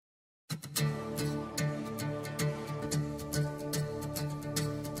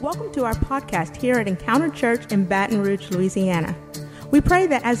Welcome to our podcast here at Encounter Church in Baton Rouge, Louisiana. We pray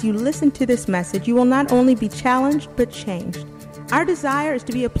that as you listen to this message, you will not only be challenged, but changed. Our desire is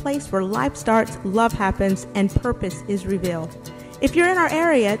to be a place where life starts, love happens, and purpose is revealed. If you're in our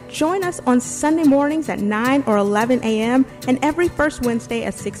area, join us on Sunday mornings at 9 or 11 a.m. and every first Wednesday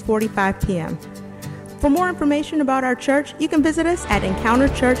at 6:45 p.m. For more information about our church, you can visit us at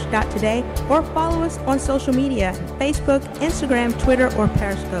encounterchurch.today or follow us on social media, Facebook, Instagram, Twitter, or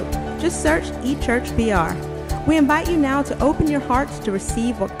Periscope. Just search eChurchBR. We invite you now to open your hearts to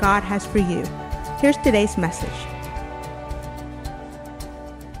receive what God has for you. Here's today's message.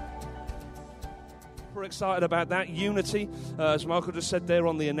 We're excited about that. Unity, as Michael just said there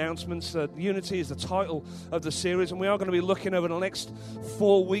on the announcements, Unity is the title of the series, and we are going to be looking over the next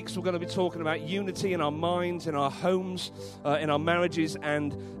 4 weeks. We're going to be talking about unity in our minds, in our homes, in our marriages,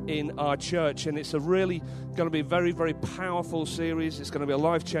 and in our church. And it's a really going to be a very, very powerful series. It's going to be a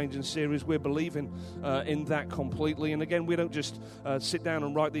life-changing series. We're believing in that completely. And again, we don't just sit down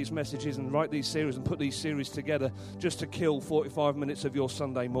and write these messages and write these series and put these series together just to kill 45 minutes of your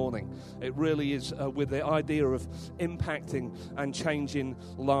Sunday morning. It really is with the idea of impacting and changing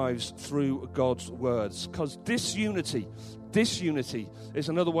lives through God's words. Because disunity is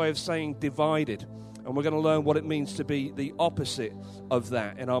another way of saying divided. And we're going to learn what it means to be the opposite of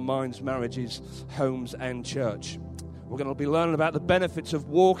that in our minds, marriages, homes, and church. We're going to be learning about the benefits of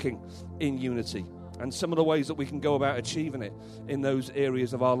walking in unity and some of the ways that we can go about achieving it in those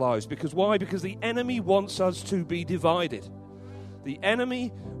areas of our lives. Because why? Because the enemy wants us to be divided. The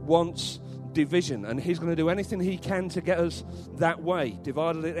enemy wants division, and he's going to do anything he can to get us that way,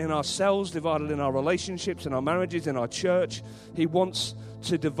 divided in ourselves, divided in our relationships, in our marriages, in our church. He wants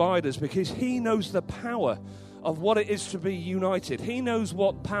to divide us because he knows the power of what it is to be united. He knows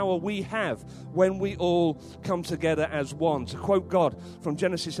what power we have when we all come together as one. To quote God from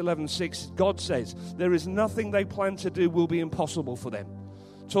Genesis 11:6, God says, "There is nothing they plan to do will be impossible for them."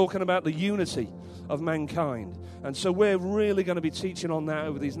 Talking about the unity of mankind. And so we're really going to be teaching on that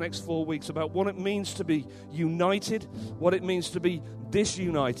over these next 4 weeks about what it means to be united, what it means to be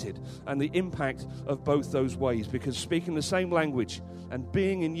disunited, and the impact of both those ways. Because speaking the same language and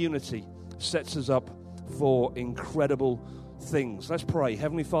being in unity sets us up for incredible things. Let's pray.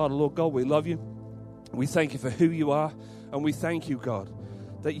 Heavenly Father, Lord God, we love you. We thank you for who you are. And we thank you, God,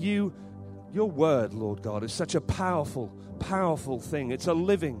 that your word, Lord God, is such a powerful thing. It's a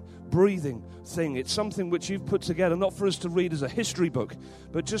living, breathing thing. It's something which you've put together, not for us to read as a history book,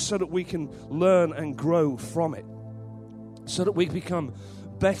 but just so that we can learn and grow from it, so that we become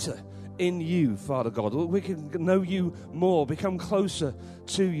better in you, Father God. We can know you more, become closer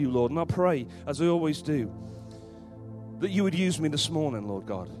to you, Lord. And I pray, as I always do, that you would use me this morning, Lord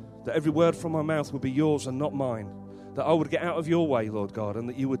God, that every word from my mouth would be yours and not mine, that I would get out of your way, Lord God, and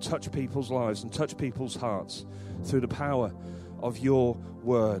that you would touch people's lives and touch people's hearts through the power of your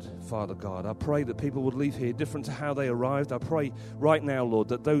word, Father God. I pray that people would leave here different to how they arrived. I pray right now, Lord,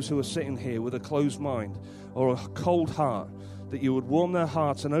 that those who are sitting here with a closed mind or a cold heart, that you would warm their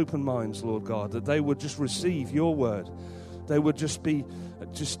hearts and open minds, Lord God, that they would just receive your word. They would just be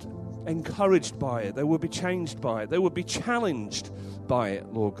encouraged by it. They would be changed by it. They would be challenged by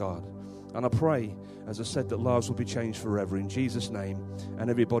it, Lord God. And I pray, as I said, that lives will be changed forever in Jesus' name.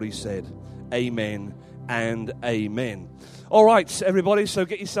 And everybody said, amen and amen. All right, everybody, so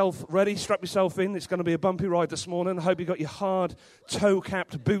get yourself ready, strap yourself in. It's going to be a bumpy ride this morning. I hope you got your hard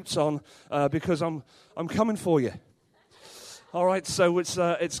toe-capped boots on because I'm coming for you. All right, so it's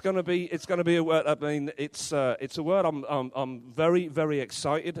going to be a word. I mean, it's a word I'm very, very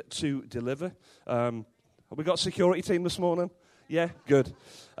excited to deliver. Have we got a security team this morning? Yeah, good.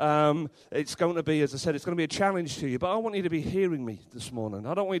 It's going to be, as I said, it's going to be a challenge to you. But I want you to be hearing me this morning.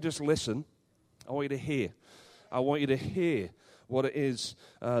 I don't want you to just listen. I want you to hear. I want you to hear what it is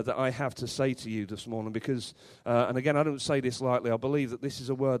that I have to say to you this morning. Because, and again, I don't say this lightly. I believe that this is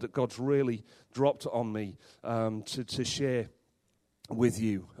a word that God's really dropped on me to share with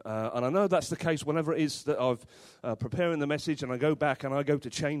you. And I know that's the case whenever it is that I've preparing the message and I go back and I go to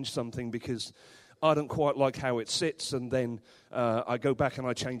change something because I don't quite like how it sits, and then I go back and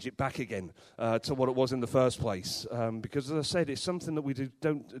I change it back again to what it was in the first place. Because, as I said, it's something that we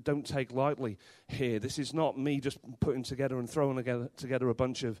don't take lightly here. This is not me just putting together and throwing together a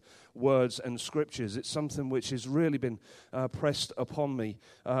bunch of words and scriptures. It's something which has really been pressed upon me.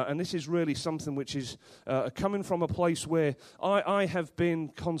 And this is really something which is coming from a place where I have been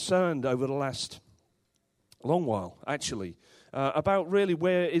concerned over the last long while, actually, about really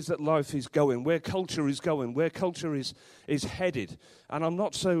where is that life is going, where culture is going, where culture is headed. And I'm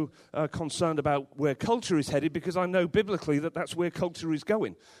not so concerned about where culture is headed, because I know biblically that that's where culture is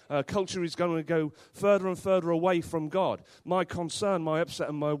going. Culture is going to go further and further away from God. My concern, my upset,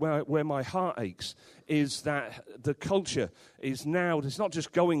 and where my heart aches is that the culture is now, it's not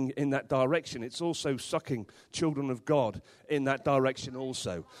just going in that direction, it's also sucking children of God in that direction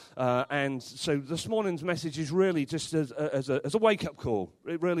also. And so this morning's message is really just as a wake-up call.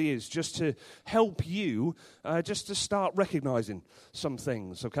 It really is, just to help you just to start recognizing some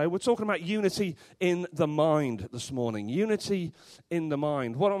things, okay? We're talking about unity in the mind this morning. Unity in the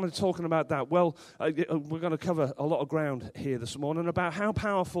mind. What am I talking about that? Well, we're going to cover a lot of ground here this morning about how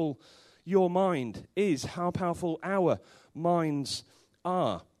powerful your mind is, how powerful our minds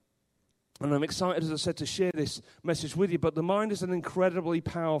are. And I'm excited, as I said, to share this message with you. But the mind is an incredibly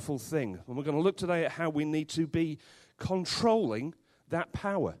powerful thing. And we're going to look today at how we need to be controlling that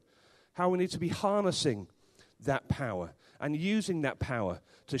power, how we need to be harnessing that power and using that power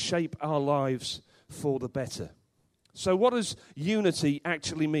to shape our lives for the better. So what does unity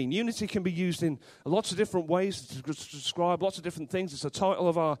actually mean? Unity can be used in lots of different ways to describe lots of different things. It's the title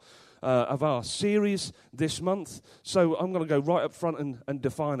of our series this month. So I'm going to go right up front and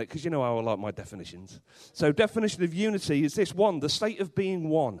define it, because you know how I like my definitions. So definition of unity is this: one, the state of being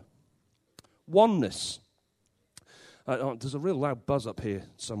one. Oneness. There's a real loud buzz up here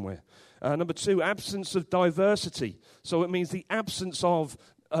somewhere. Number two, absence of diversity. So it means the absence of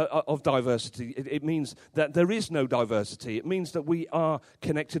diversity. It means that there is no diversity. It means that we are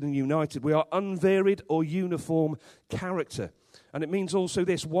connected and united. We are unvaried or uniform character. And it means also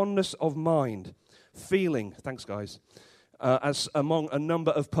this: oneness of mind, feeling. Thanks, guys. As among a number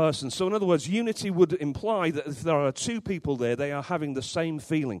of persons. So in other words, unity would imply that if there are two people there, they are having the same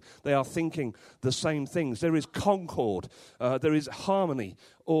feeling. They are thinking the same things. There is concord. There is harmony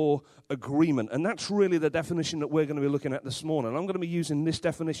or agreement. And that's really the definition that we're going to be looking at this morning. I'm going to be using this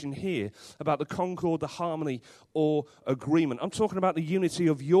definition here about the concord, the harmony or agreement. I'm talking about the unity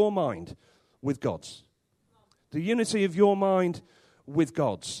of your mind with God's. The unity of your mind with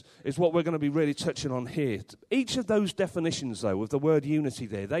God's is what we're going to be really touching on here. Each of those definitions, though, of the word unity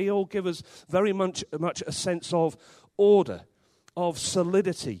there, they all give us very much a sense of order, of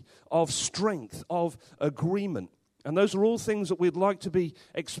solidity, of strength, of agreement. And those are all things that we'd like to be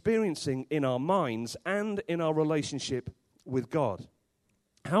experiencing in our minds and in our relationship with God.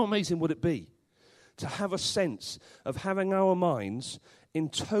 How amazing would it be to have a sense of having our minds in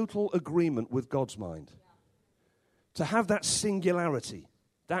total agreement with God's mind? To have that singularity,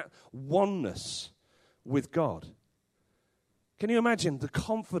 that oneness with God. Can you imagine the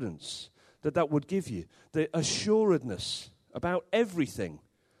confidence that would give you, the assuredness about everything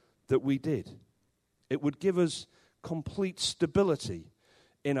that we did? It would give us complete stability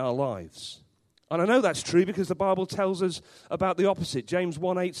in our lives. And I know that's true because the Bible tells us about the opposite. James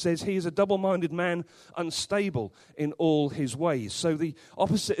 1:8 says, he is a double-minded man, unstable in all his ways. So the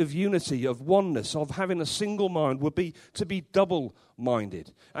opposite of unity, of oneness, of having a single mind would be to be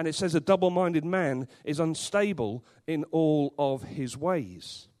double-minded. And it says a double-minded man is unstable in all of his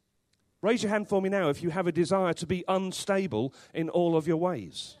ways. Raise your hand for me now if you have a desire to be unstable in all of your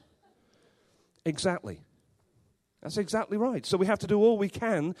ways. Exactly. That's exactly right. So we have to do all we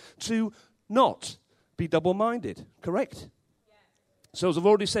can to not be double-minded, correct? Yeah. So as I've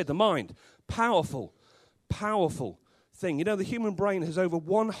already said, the mind, powerful thing. You know, the human brain has over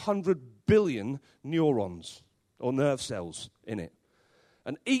 100 billion neurons or nerve cells in it.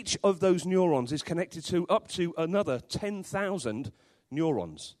 And each of those neurons is connected to up to another 10,000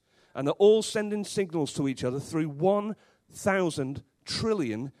 neurons. And they're all sending signals to each other through 1,000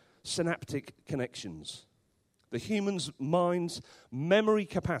 trillion synaptic connections. The human's mind's memory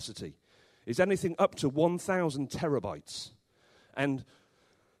capacity is anything up to 1,000 terabytes. And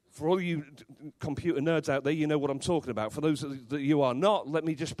for all you computer nerds out there, you know what I'm talking about. For those that you are not, let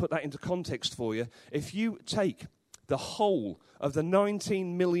me just put that into context for you. If you take the whole of the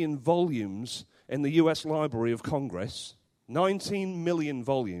 19 million volumes in the U.S. Library of Congress, 19 million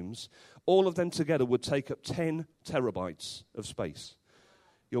volumes, all of them together would take up 10 terabytes of space.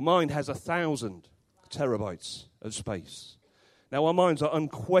 Your mind has 1,000 terabytes of space. Now, our minds are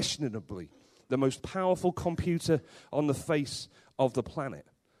unquestionably the most powerful computer on the face of the planet.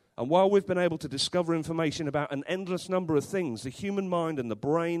 And while we've been able to discover information about an endless number of things, the human mind and the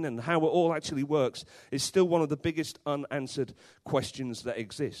brain and how it all actually works is still one of the biggest unanswered questions that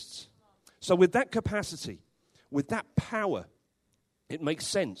exists. So with that capacity, with that power, it makes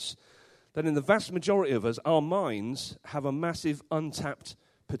sense that in the vast majority of us, our minds have a massive untapped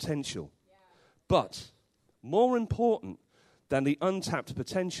potential. But more important than the untapped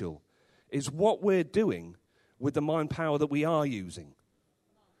potential is what we're doing with the mind power that we are using.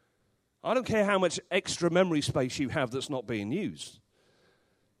 I don't care how much extra memory space you have that's not being used.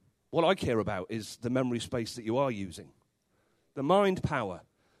 What I care about is the memory space that you are using, the mind power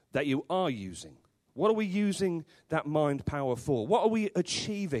that you are using. What are we using that mind power for? What are we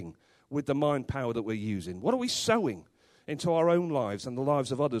achieving with the mind power that we're using? What are we sowing into our own lives and the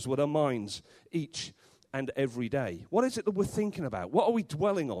lives of others with our minds each and every day? What is it that we're thinking about? What are we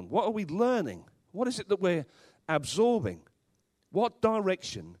dwelling on? What are we learning? What is it that we're absorbing? What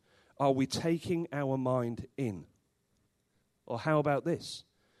direction are we taking our mind in? Or how about this?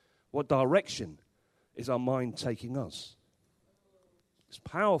 What direction is our mind taking us? It's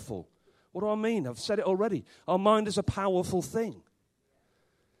powerful. What do I mean? I've said it already. Our mind is a powerful thing.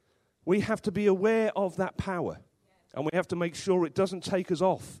 We have to be aware of that power. And we have to make sure it doesn't take us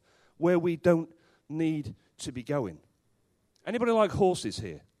off where we don't need to be going. Anybody like horses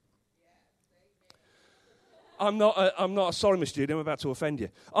here? I'm not, sorry, Miss Judy, I'm about to offend you.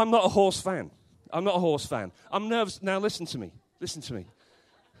 I'm not a horse fan. I'm nervous. Now listen to me.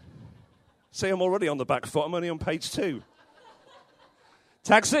 See, I'm already on the back foot. I'm only on page 2.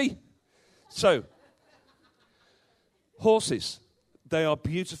 Taxi. So, horses, they are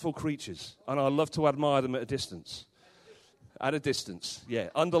beautiful creatures, and I love to admire them at a distance. At a distance, yeah.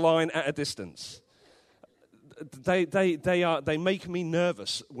 Underline at a distance. They make me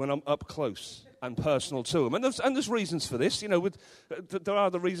nervous when I'm up close and personal to them. And there's reasons for this. You know, there are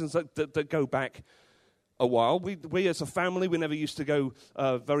the reasons that go back a while. We as a family, we never used to go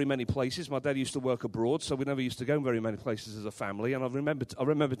very many places. My dad used to work abroad, so we never used to go very many places as a family. And I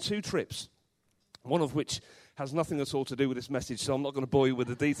remember 2 trips, one of which has nothing at all to do with this message, so I'm not going to bore you with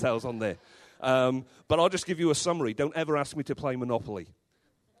the details on there. But I'll just give you a summary. Don't ever ask me to play Monopoly.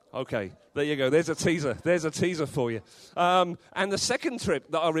 Okay, there you go. There's a teaser for you. And the second trip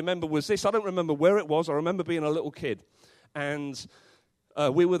that I remember was this. I don't remember where it was. I remember being a little kid. And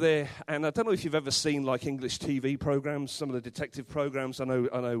we were there, and I don't know if you've ever seen like English TV programs, some of the detective programs. I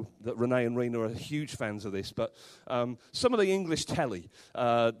know that Renee and Rena are huge fans of this, but some of the English telly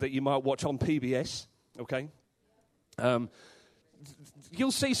that you might watch on PBS, okay?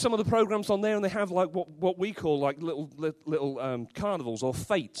 You'll see some of the programs on there, and they have like what we call like little carnivals, or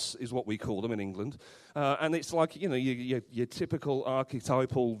fetes is what we call them in England. And it's like, you know, your typical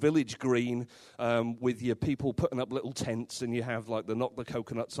archetypal village green with your people putting up little tents, and you have like the knock the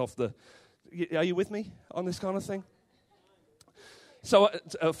coconuts off the... Are you with me on this kind of thing? So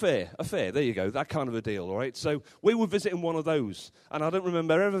a fair, there you go, that kind of a deal, all right? So we were visiting one of those, and I don't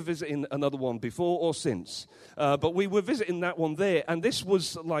remember ever visiting another one before or since, but we were visiting that one there, and there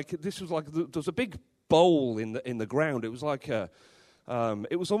was a big bowl in the ground. It was like it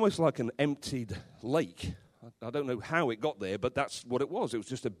was almost like an emptied lake. I don't know how it got there, but that's what it was. It was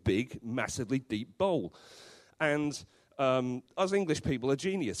just a big, massively deep bowl, and us English people are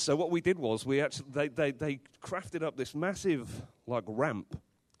genius. So what we did was they crafted up this massive like ramp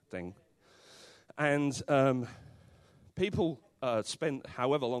thing, and people spent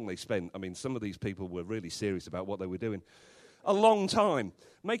however long they spent. I mean, some of these people were really serious about what they were doing. A long time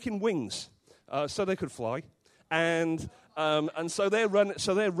making wings so they could fly, and so they're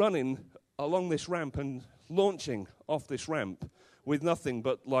running along this ramp and launching off this ramp with nothing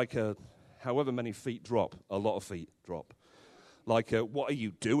but like a however many feet drop, a lot of feet drop. Like, what are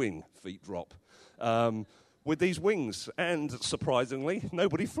you doing, feet drop, with these wings. And surprisingly,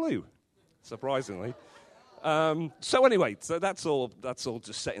 nobody flew, surprisingly. So anyway, so that's all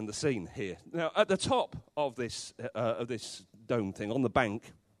just setting the scene here. Now, at the top of this dome thing, on the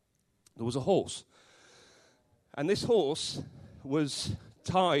bank, there was a horse. And this horse was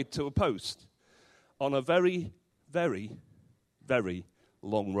tied to a post on a very, very, very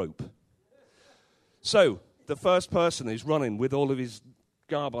long rope. So the first person is running with all of his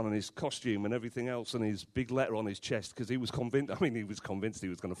garb on and his costume and everything else and his big letter on his chest because he was convinced he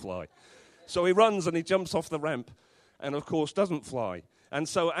was going to fly. So he runs and he jumps off the ramp and, of course, doesn't fly. And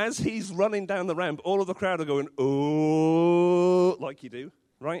so as he's running down the ramp, all of the crowd are going, oh, like you do,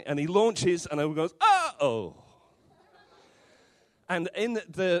 right? And he launches and everyone goes, oh. And in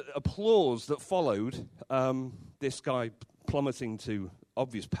the applause that followed, this guy plummeting to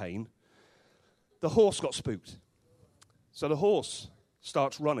obvious pain, the horse got spooked. So the horse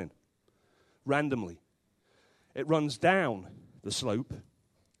starts running randomly. It runs down the slope.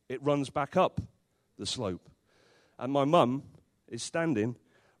 It runs back up the slope. And my mum is standing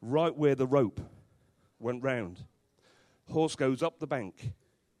right where the rope went round. Horse goes up the bank.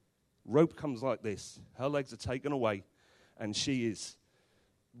 Rope comes like this. Her legs are taken away. And she is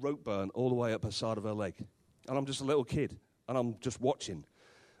rope burn all the way up her side of her leg. And I'm just a little kid and I'm just watching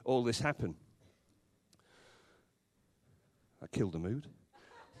all this happen. I killed the mood.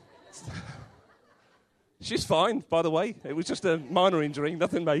 She's fine, by the way. It was just a minor injury,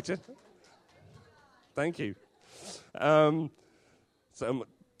 nothing major. Thank you.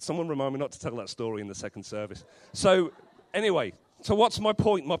 Someone remind me not to tell that story in the second service. So, anyway, so what's my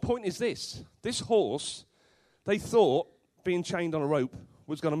point? My point is this. This horse, they thought being chained on a rope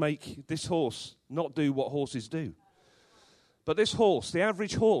was going to make this horse not do what horses do. But this horse, the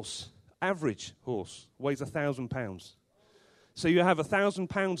average horse, weighs 1,000 pounds. So you have 1,000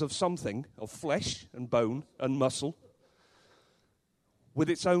 pounds of something, of flesh and bone and muscle, with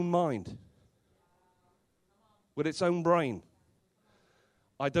its own mind, with its own brain.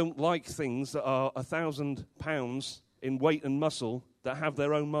 I don't like things that are 1,000 pounds in weight and muscle that have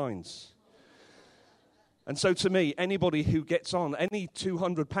their own minds. And so to me, anybody who gets on, any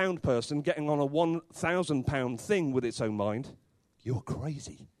 200-pound person getting on a 1,000-pound thing with its own mind, you're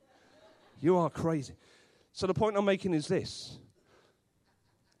crazy. You are crazy. So the point I'm making is this.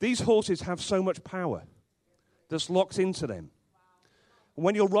 These horses have so much power that's locked into them.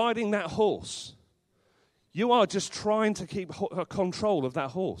 When you're riding that horse, you are just trying to keep control of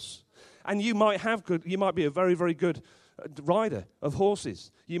that horse. And you might be a very, very good rider of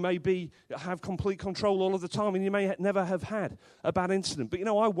horses. You may have complete control all of the time, and you may never have had a bad incident. But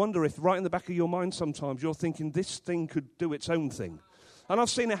I wonder if right in the back of your mind sometimes you're thinking this thing could do its own thing. And I've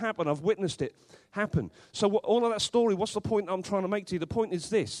seen it happen. I've witnessed it happen. So all of that story, what's the point I'm trying to make to you? The point is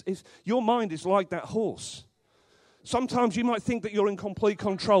this. Your mind is like that horse. Sometimes you might think that you're in complete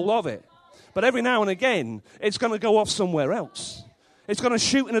control of it. But every now and again, it's going to go off somewhere else. It's going to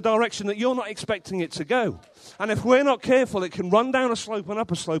shoot in a direction that you're not expecting it to go. And if we're not careful, it can run down a slope and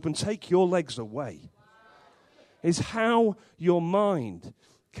up a slope and take your legs away. Is how your mind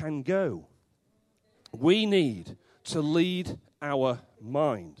can go. We need to lead our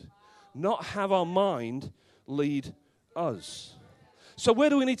mind, not have our mind lead us. So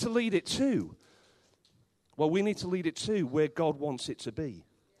where do we need to lead it to? Well, we need to lead it to where God wants it to be.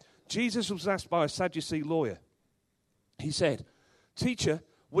 Jesus was asked by a Sadducee lawyer. He said, "Teacher,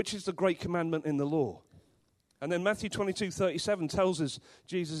 which is the great commandment in the law?" And then Matthew 22:37 tells us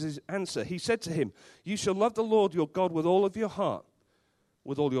Jesus' answer. He said to him, "You shall love the Lord your God with all of your heart,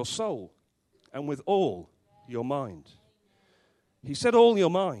 with all your soul, and with all your mind." He said all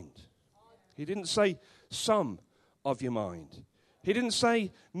your mind. He didn't say some of your mind. He didn't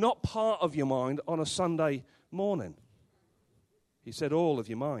say not part of your mind on a Sunday morning. He said all of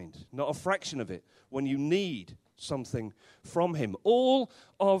your mind, not a fraction of it when you need something from him. All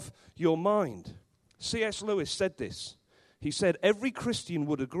of your mind. C.S. Lewis said this. He said, every Christian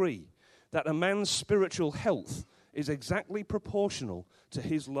would agree that a man's spiritual health is exactly proportional to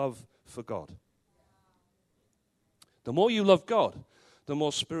his love for God. The more you love God, the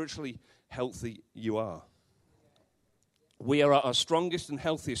more spiritually healthy you are. We are at our strongest and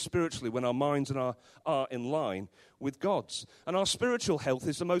healthiest spiritually when our minds are in line with God's. And our spiritual health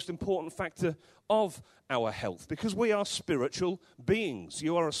is the most important factor of our health because we are spiritual beings.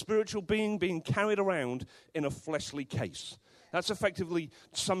 You are a spiritual being carried around in a fleshly case. That's effectively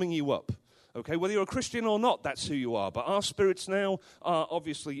summing you up. Okay, whether you're a Christian or not, that's who you are. But our spirits now are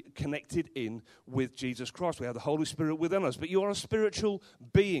obviously connected in with Jesus Christ. We have the Holy Spirit within us. But you are a spiritual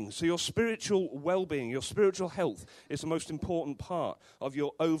being. So your spiritual well-being, your spiritual health is the most important part of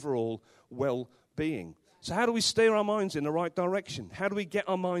your overall well-being. So how do we steer our minds in the right direction? How do we get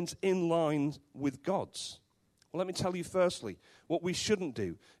our minds in line with God's? Well, let me tell you firstly what we shouldn't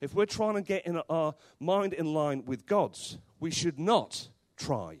do. If we're trying to get our mind in line with God's, we should not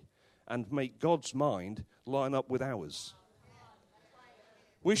try and make God's mind line up with ours.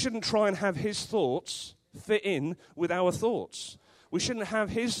 We shouldn't try and have his thoughts fit in with our thoughts. We shouldn't have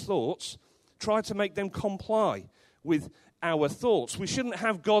his thoughts try to make them comply with our thoughts. We shouldn't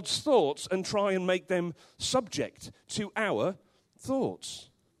have God's thoughts and try and make them subject to our thoughts.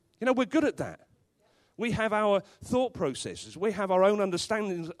 We're good at that. We have our thought processes. We have our own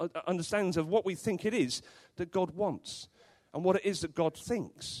understandings of what we think it is that God wants and what it is that God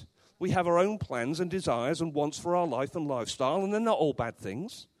thinks. We have our own plans and desires and wants for our life and lifestyle, and they're not all bad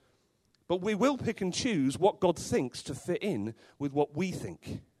things. But we will pick and choose what God thinks to fit in with what we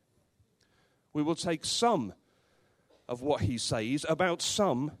think. We will take some of what he says about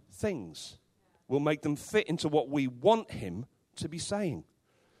some things. We'll make them fit into what we want him to be saying.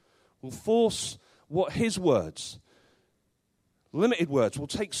 We'll force what his words, limited words, we'll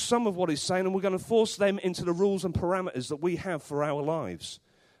take some of what he's saying and we're going to force them into the rules and parameters that we have for our lives.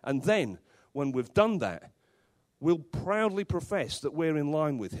 And then, when we've done that, we'll proudly profess that we're in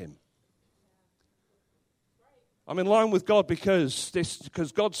line with him. I'm in line with God because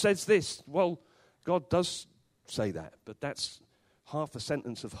God says this. Well, God does say that, but that's half a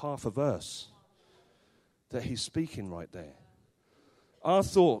sentence of half a verse that he's speaking right there. Our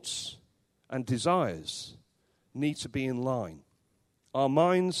thoughts and desires need to be in line. Our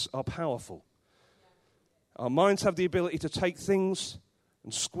minds are powerful. Our minds have the ability to take things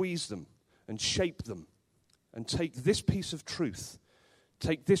and squeeze them and shape them and take this piece of truth,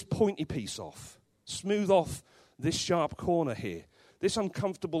 take this pointy piece off, smooth off this sharp corner here. This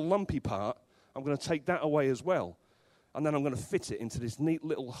uncomfortable lumpy part, I'm going to take that away as well. And then I'm going to fit it into this neat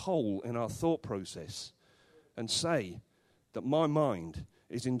little hole in our thought process and say that my mind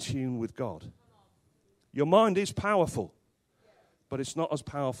is in tune with God. Your mind is powerful, but it's not as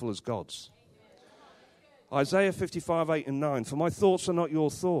powerful as God's. Isaiah 55:8-9, for my thoughts are not your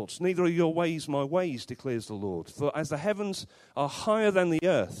thoughts, neither are your ways my ways, declares the Lord. For as the heavens are higher than the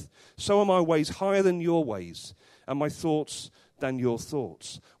earth, so are my ways higher than your ways, and my thoughts than your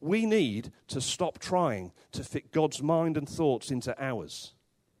thoughts. We need to stop trying to fit God's mind and thoughts into ours.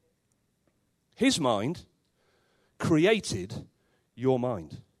 His mind created your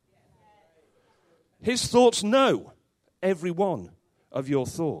mind. His thoughts know every one of your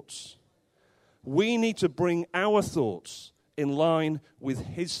thoughts. We need to bring our thoughts in line with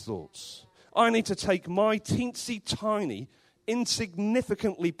his thoughts. I need to take my teensy tiny,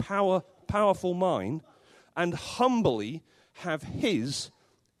 insignificantly powerful mind and humbly have his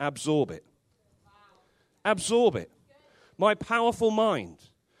absorb it. Absorb it. My powerful mind,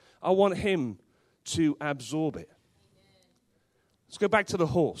 I want him to absorb it. Let's go back to the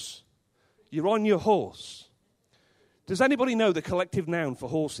horse. You're on your horse. Does anybody know the collective noun for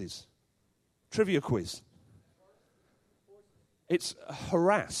horses? Trivia quiz. It's a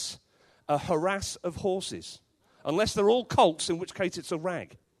harass of horses. Unless they're all colts, in which case it's a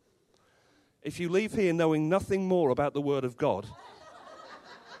rag. If you leave here knowing nothing more about the Word of God.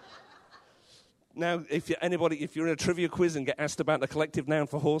 Now, if you're in a trivia quiz and get asked about the collective noun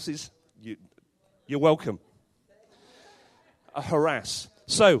for horses, you're welcome. A harass.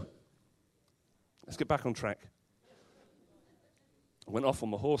 So, let's get back on track. I went off on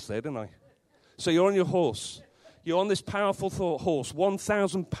my horse there, didn't I? So you're on your horse. You're on this powerful horse,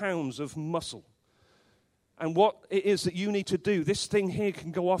 1,000 pounds of muscle. And what it is that you need to do, this thing here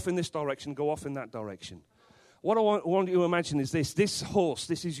can go off in this direction, go off in that direction. What I want you to imagine is this horse,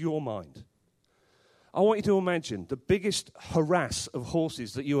 this is your mind. I want you to imagine the biggest harass of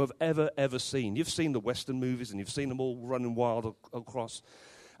horses that you have ever seen. You've seen the Western movies and you've seen them all running wild across.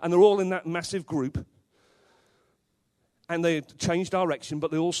 And they're all in that massive group. And they change direction, but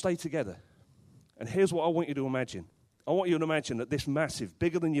they all stay together. And here's what I want you to imagine. I want you to imagine that this massive,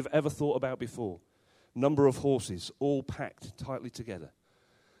 bigger than you've ever thought about before, number of horses all packed tightly together.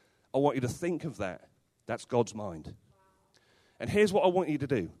 I want you to think of that. That's God's mind. And here's what I want you to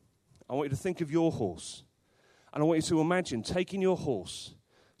do. I want you to think of your horse. And I want you to imagine taking your horse,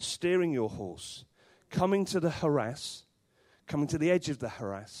 steering your horse, coming to the harass, coming to the edge of the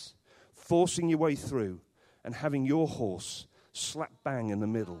harass, forcing your way through, and having your horse slap bang in the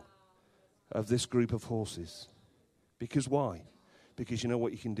middle of this group of horses. Because why? Because you know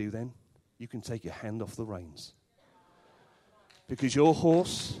what you can do then? You can take your hand off the reins. Because your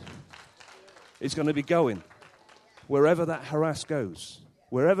horse is going to be going wherever that harass goes.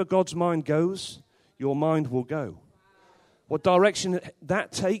 Wherever God's mind goes, your mind will go. What direction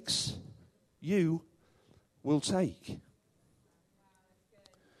that takes, you will take.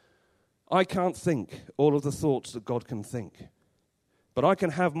 I can't think all of the thoughts that God can think. But I can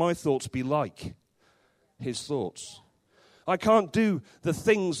have my thoughts be like his thoughts. I can't do the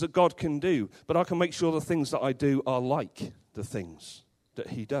things that God can do, but I can make sure the things that I do are like the things that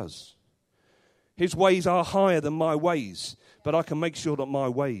he does. His ways are higher than my ways, but I can make sure that my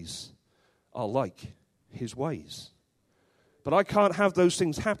ways are like his ways. But I can't have those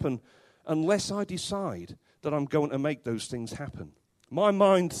things happen unless I decide that I'm going to make those things happen. My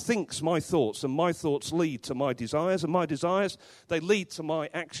mind thinks my thoughts, and my thoughts lead to my desires, and my desires, they lead to my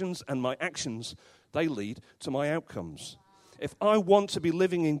actions, and my actions, they lead to my outcomes. If I want to be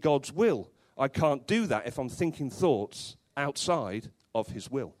living in God's will, I can't do that if I'm thinking thoughts outside of his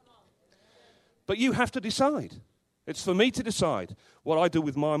will. But you have to decide. It's for me to decide what I do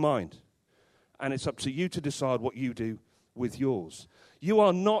with my mind. And it's up to you to decide what you do with yours. You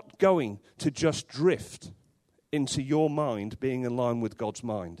are not going to just drift into your mind being in line with God's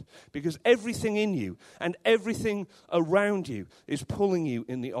mind. Because everything in you and everything around you is pulling you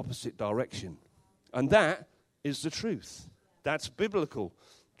in the opposite direction. And that is the truth. That's biblical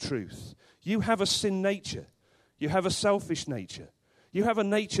truth. You have a sin nature. You have a selfish nature. You have a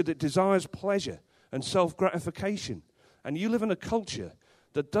nature that desires pleasure and self-gratification. And you live in a culture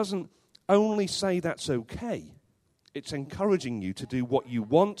that doesn't only say that's okay, it's encouraging you to do what you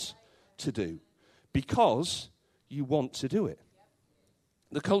want to do because you want to do it.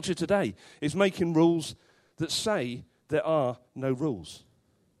 The culture today is making rules that say there are no rules.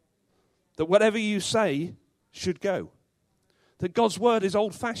 That whatever you say should go. That God's word is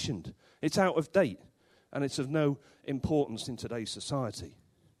old-fashioned, it's out of date, and it's of no importance in today's society.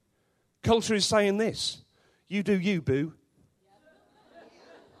 Culture is saying this: you do you, boo.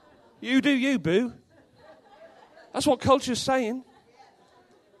 You do you, boo. That's what culture's saying.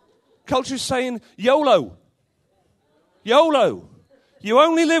 Culture's saying YOLO. YOLO. You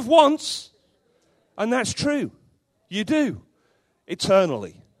only live once, and that's true. You do.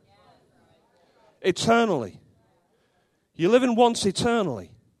 Eternally. Eternally. You're living once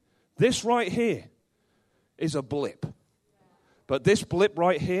eternally. This right here is a blip. But this blip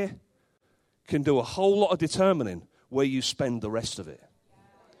right here can do a whole lot of determining where you spend the rest of it.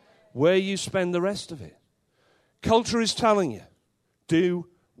 Where you spend the rest of it. Culture is telling you, do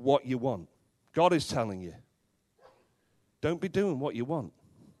what you want. God is telling you, don't be doing what you want.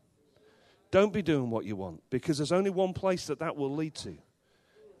 Don't be doing what you want, because there's only one place that will lead to.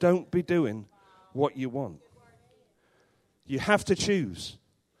 Don't be doing what you want. You have to choose.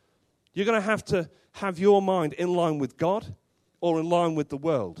 You're going to have your mind in line with God or in line with the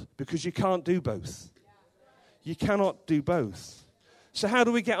world, because you can't do both. You cannot do both. So how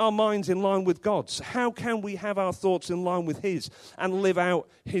do we get our minds in line with God's? How can we have our thoughts in line with His and live out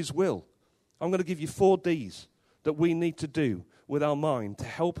His will? I'm going to give you 4 Ds that we need to do with our mind to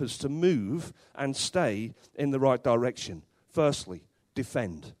help us to move and stay in the right direction. Firstly,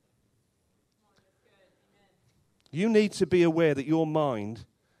 defend. You need to be aware that your mind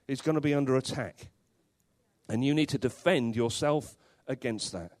is going to be under attack. And you need to defend yourself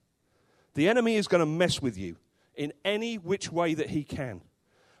against that. The enemy is going to mess with you in any which way that he can.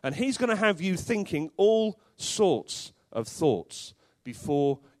 And he's going to have you thinking all sorts of thoughts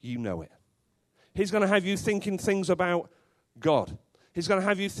before you know it. He's going to have you thinking things about God. He's going to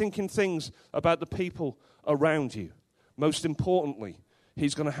have you thinking things about the people around you. Most importantly,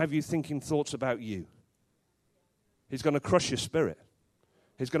 he's going to have you thinking thoughts about you. He's going to crush your spirit.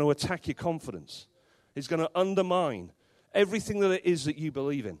 He's going to attack your confidence. He's going to undermine everything that it is that you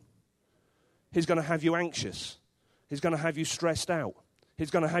believe in. He's going to have you anxious. He's going to have you stressed out.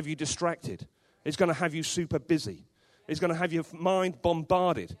 He's going to have you distracted. He's going to have you super busy. He's going to have your mind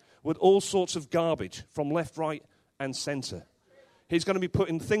bombarded with all sorts of garbage from left, right, and center. He's going to be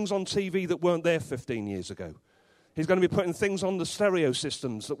putting things on TV that weren't there 15 years ago. He's going to be putting things on the stereo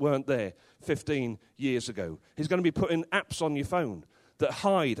systems that weren't there 15 years ago. He's going to be putting apps on your phone that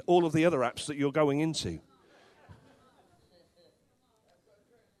hide all of the other apps that you're going into.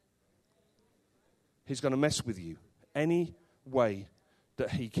 He's going to mess with you any way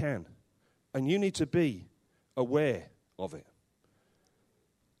that he can. And you need to be aware of it.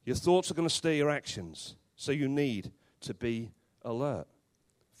 Your thoughts are going to steer your actions, so you need to be alert.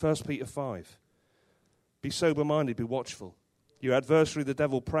 1 Peter 5. Be sober-minded, be watchful. Your adversary, the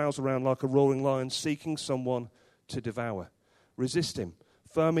devil, prowls around like a roaring lion, seeking someone to devour. Resist him,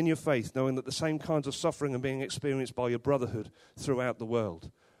 firm in your faith, knowing that the same kinds of suffering are being experienced by your brotherhood throughout the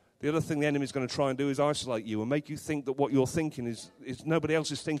world. The other thing the enemy's going to try and do is isolate you and make you think that what you're thinking is nobody else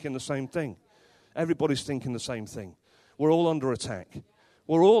is thinking the same thing. Everybody's thinking the same thing. We're all under attack.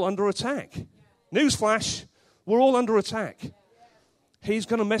 We're all under attack. Newsflash, we're all under attack. He's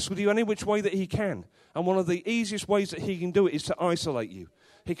going to mess with you any which way that he can. And one of the easiest ways that he can do it is to isolate you.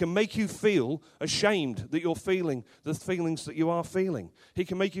 He can make you feel ashamed that you're feeling the feelings that you are feeling. He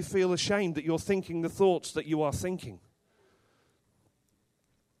can make you feel ashamed that you're thinking the thoughts that you are thinking.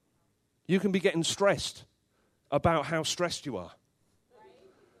 You can be getting stressed about how stressed you are.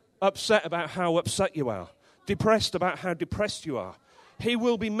 Upset about how upset you are. Depressed about how depressed you are. He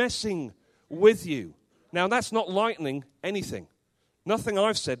will be messing with you. Now, that's not lightening anything. Nothing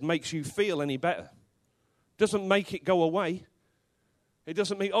I've said makes you feel any better. Doesn't make it go away. It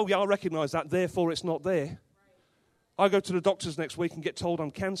doesn't mean, oh yeah, I recognize that, therefore it's not there. I go to the doctors next week and get told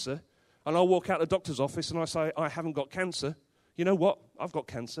I'm cancer, and I'll walk out the doctor's office and I say, I haven't got cancer. You know what? I've got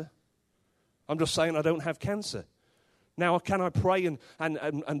cancer. I'm just saying I don't have cancer. Now, can I pray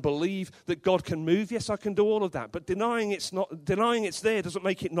and believe that God can move? Yes, I can do all of that. But denying it's there doesn't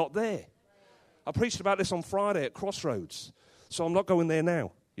make it not there. I preached about this on Friday at Crossroads, so I'm not going there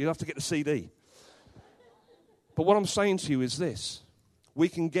now. You'll have to get the CD. But what I'm saying to you is this. We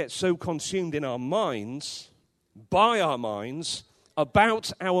can get so consumed in our minds, by our minds,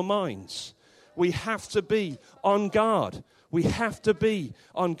 about our minds. We have to be on guard. We have to be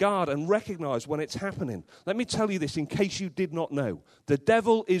on guard and recognize when it's happening. Let me tell you this in case you did not know. The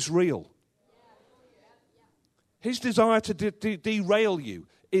devil is real. His desire to derail you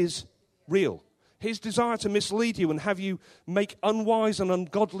is real. His desire to mislead you and have you make unwise and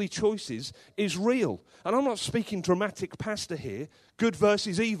ungodly choices is real. And I'm not speaking dramatic pastor here, good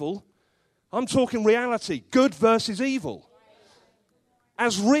versus evil. I'm talking reality, good versus evil.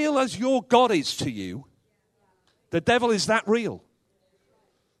 As real as your God is to you, the devil is that real.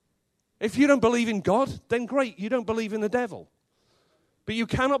 If you don't believe in God, then great, you don't believe in the devil. But you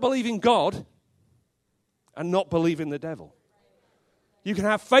cannot believe in God and not believe in the devil. You can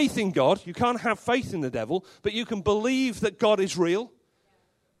have faith in God, you can't have faith in the devil, but you can believe that God is real.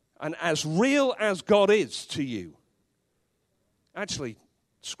 And as real as God is to you, actually,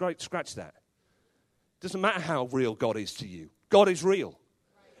 scratch that. Doesn't matter how real God is to you. God is real.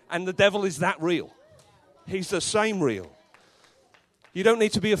 And the devil is that real. He's the same real. You don't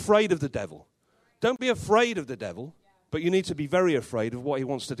need to be afraid of the devil. Don't be afraid of the devil, but you need to be very afraid of what he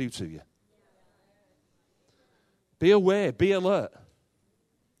wants to do to you. Be aware, be alert.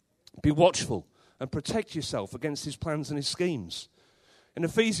 Be watchful and protect yourself against his plans and his schemes. In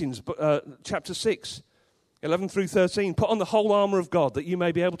Ephesians chapter 6, 11 through 13, put on the whole armor of God that you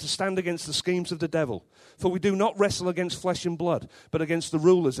may be able to stand against the schemes of the devil. For we do not wrestle against flesh and blood, but against the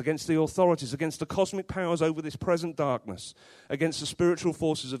rulers, against the authorities, against the cosmic powers over this present darkness, against the spiritual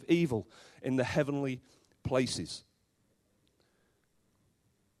forces of evil in the heavenly places.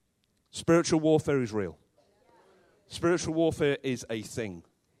 Spiritual warfare is real. Spiritual warfare is a thing.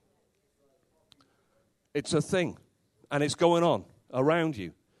 It's a thing, and it's going on around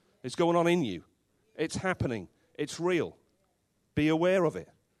you. It's going on in you. It's happening. It's real. Be aware of it.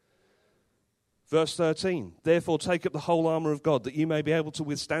 Verse 13, therefore take up the whole armor of God, that you may be able to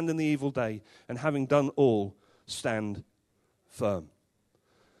withstand in the evil day, and having done all, stand firm.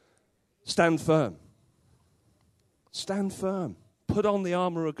 Stand firm. Stand firm. Put on the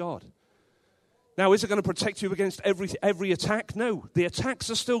armor of God. Now, is it going to protect you against every attack? No, the attacks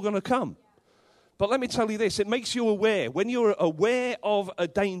are still going to come. But let me tell you this, it makes you aware. When you're aware of a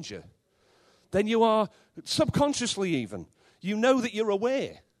danger, then you are, subconsciously even, you know that you're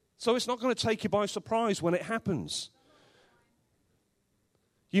aware. So it's not going to take you by surprise when it happens.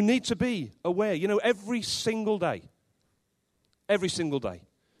 You need to be aware. You know, every single day,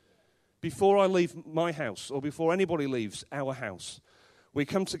 before I leave my house or before anybody leaves our house, we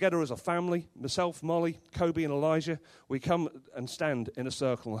come together as a family, myself, Molly, Kobe, and Elijah. We come and stand in a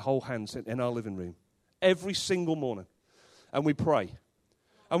circle and hold hands in our living room every single morning. And we pray.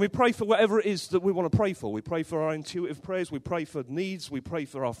 And we pray for whatever it is that we want to pray for. We pray for our intuitive prayers. We pray for needs. We pray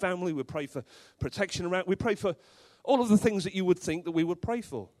for our family. We pray for protection around. We pray for all of the things that you would think that we would pray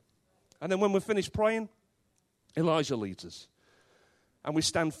for. And then when we're finished praying, Elijah leads us. And we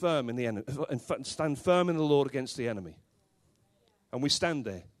stand firm in the Lord against the enemy. And we stand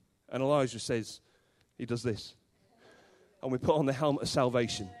there, and Elijah says, he does this. And we put on the helmet of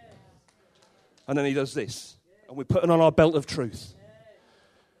salvation. And then he does this. And we put on our belt of truth.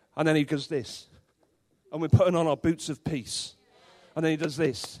 And then he does this. And we're putting on our boots of peace. And then he does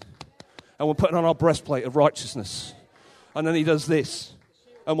this. And we're putting on our breastplate of righteousness. And then he does this.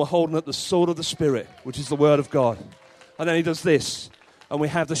 And we're holding up the sword of the Spirit, which is the word of God. And then he does this. And we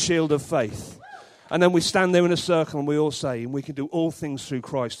have the shield of faith. And then we stand there in a circle and we all say, and we can do all things through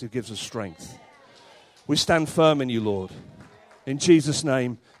Christ who gives us strength. We stand firm in you, Lord. In Jesus'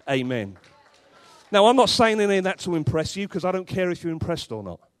 name, amen. Now, I'm not saying any of that to impress you, because I don't care if you're impressed or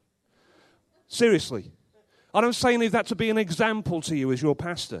not. Seriously. I don't say any of that to be an example to you as your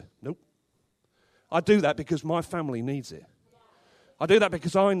pastor. Nope. I do that because my family needs it. I do that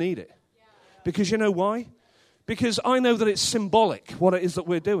because I need it. Because you know why? Because I know that it's symbolic, what it is that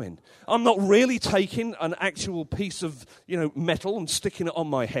we're doing. I'm not really taking an actual piece of, metal and sticking it on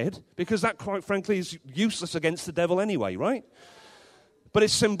my head, because that, quite frankly, is useless against the devil anyway, right? But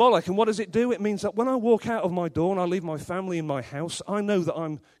it's symbolic, and what does it do? It means that when I walk out of my door and I leave my family in my house, I know that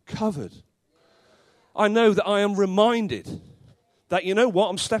I'm covered. I know that I am reminded that, you know what,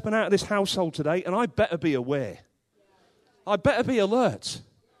 I'm stepping out of this household today, and I better be aware. I better be alert,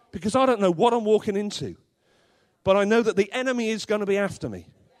 because I don't know what I'm walking into. But I know that the enemy is going to be after me.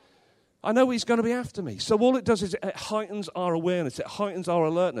 I know he's going to be after me. So all it does is it heightens our awareness. It heightens our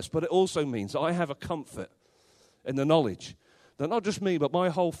alertness. But it also means that I have a comfort in the knowledge that not just me, but my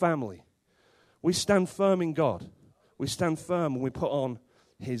whole family, we stand firm in God. We stand firm and we put on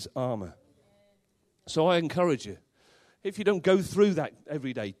his armor. So I encourage you, if you don't go through that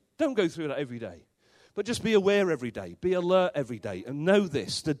every day, don't go through that every day. But just be aware every day. Be alert every day. And know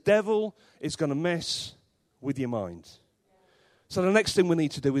this, the devil is going to mess with your mind. So the next thing we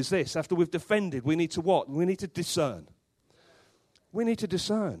need to do is this. After we've defended, we need to what? We need to discern. We need to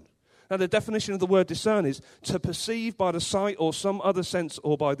discern. Now, the definition of the word discern is to perceive by the sight or some other sense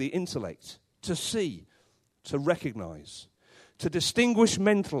or by the intellect. To see, to recognize, to distinguish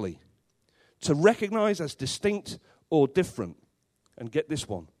mentally, to recognize as distinct or different. And get this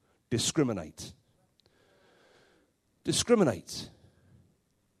one, discriminate. Discriminate.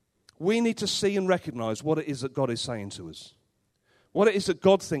 We need to see and recognize what it is that God is saying to us. What it is that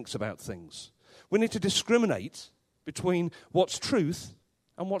God thinks about things. We need to discriminate between what's truth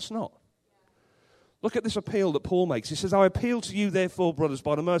and what's not. Look at this appeal that Paul makes. He says, I appeal to you, therefore, brothers,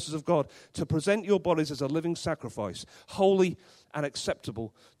 by the mercies of God, to present your bodies as a living sacrifice, holy and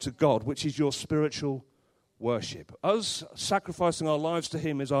acceptable to God, which is your spiritual worship. Us sacrificing our lives to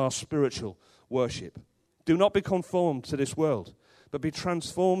him is our spiritual worship. Do not be conformed to this world, but be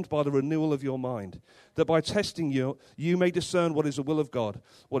transformed by the renewal of your mind, that by testing you may discern what is the will of God,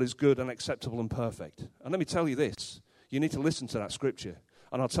 what is good and acceptable and perfect. And let me tell you this, you need to listen to that scripture,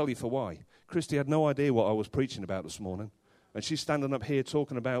 and I'll tell you for why. Christy had no idea what I was preaching about this morning, and she's standing up here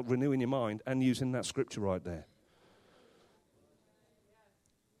talking about renewing your mind and using that scripture right there.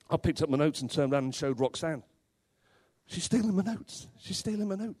 I picked up my notes and turned around and showed Roxanne. She's stealing my notes. She's stealing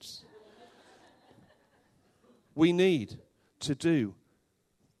my notes. We need to do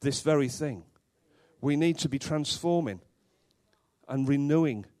this very thing. We need to be transforming and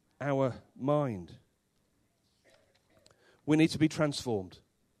renewing our mind. We need to be transformed.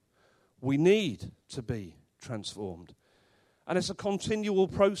 We need to be transformed. And it's a continual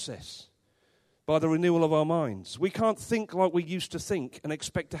process by the renewal of our minds. We can't think like we used to think and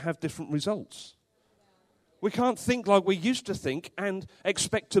expect to have different results. We can't think like we used to think and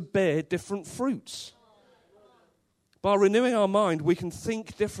expect to bear different fruits. By renewing our mind, we can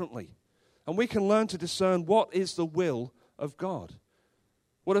think differently. And we can learn to discern what is the will of God.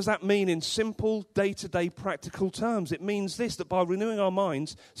 What does that mean in simple, day-to-day practical terms? It means this, that by renewing our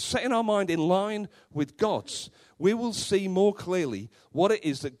minds, setting our mind in line with God's, we will see more clearly what it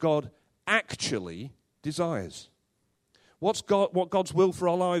is that God actually desires. What God's will for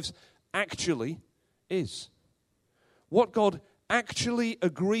our lives actually is. What God actually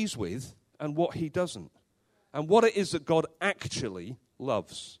agrees with and what he doesn't. And what it is that God actually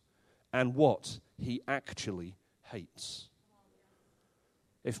loves and what he actually hates.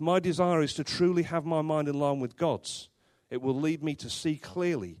 If my desire is to truly have my mind in line with God's, it will lead me to see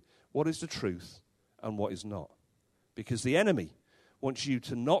clearly what is the truth and what is not. Because the enemy wants you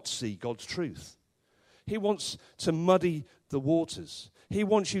to not see God's truth. He wants to muddy the waters. He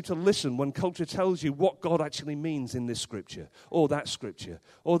wants you to listen when culture tells you what God actually means in this scripture, or that scripture,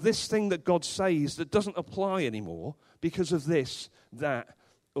 or this thing that God says that doesn't apply anymore because of this, that,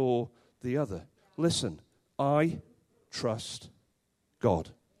 or the other. Listen, I trust God.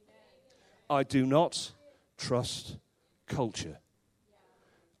 I do not trust culture.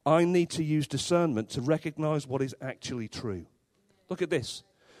 I need to use discernment to recognize what is actually true. Look at this.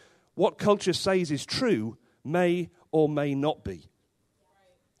 What culture says is true may or may not be.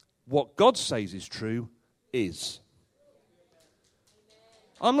 What God says is true is.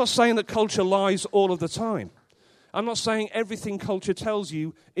 I'm not saying that culture lies all of the time. I'm not saying everything culture tells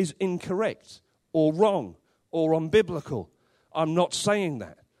you is incorrect or wrong or unbiblical. I'm not saying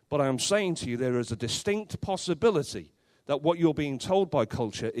that. But I am saying to you there is a distinct possibility that what you're being told by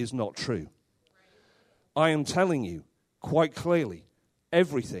culture is not true. I am telling you quite clearly,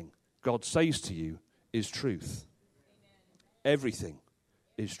 everything God says to you is truth. Everything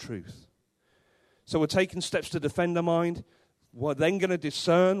is truth. So we're taking steps to defend our mind. We're then going to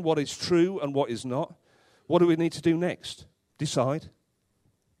discern what is true and what is not. What do we need to do next? Decide.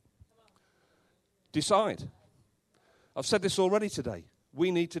 Decide. I've said this already today. We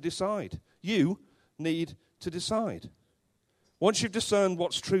need to decide. You need to decide. Once you've discerned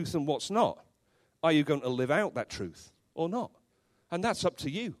what's truth and what's not, are you going to live out that truth or not? And that's up to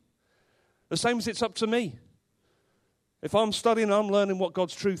you. The same as it's up to me. If I'm studying, I'm learning what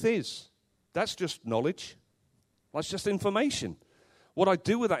God's truth is. That's just knowledge. That's just information. What I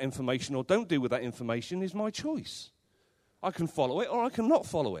do with that information or don't do with that information is my choice. I can follow it or I can not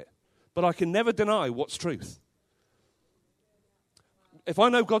follow it. But I can never deny what's truth. If I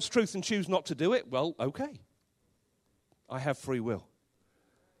know God's truth and choose not to do it, well, okay. I have free will.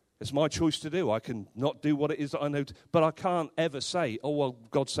 It's my choice to do. I can not do what it is that I know, but I can't ever say, oh, well,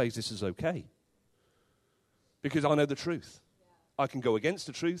 God says this is okay. Because I know the truth. I can go against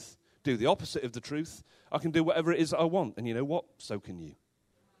the truth, do the opposite of the truth. I can do whatever it is that I want. And you know what? So can you.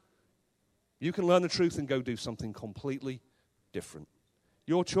 You can learn the truth and go do something completely different.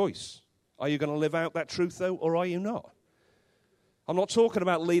 Your choice. Are you going to live out that truth, though, or are you not? I'm not talking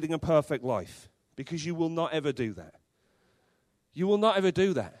about leading a perfect life, because you will not ever do that. You will not ever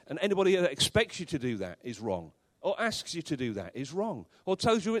do that. And anybody that expects you to do that is wrong, or asks you to do that is wrong, or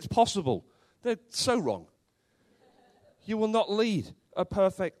tells you it's possible. They're so wrong. You will not lead a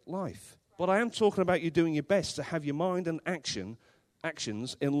perfect life. But I am talking about you doing your best to have your mind and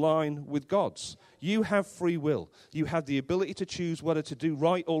actions in line with God's. You have free will. You have the ability to choose whether to do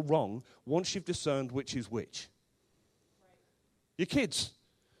right or wrong once you've discerned which is which. Your kids,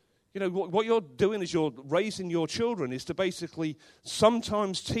 what you're doing as you're raising your children is to basically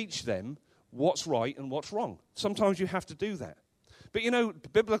sometimes teach them what's right and what's wrong. Sometimes you have to do that. But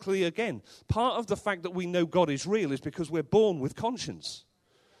biblically again, part of the fact that we know God is real is because we're born with conscience.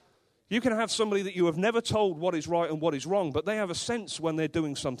 You can have somebody that you have never told what is right and what is wrong, but they have a sense when they're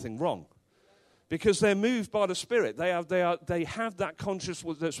doing something wrong. Because they're moved by the Spirit. They have that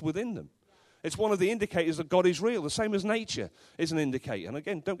consciousness that's within them. It's one of the indicators that God is real, the same as nature is an indicator. And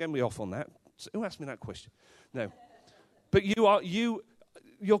again, don't get me off on that. Who asked me that question? No. But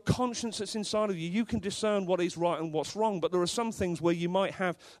your conscience that's inside of you, you can discern what is right and what's wrong. But there are some things where you might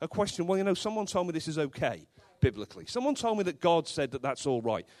have a question. Well, someone told me this is okay, biblically. Someone told me that God said that that's all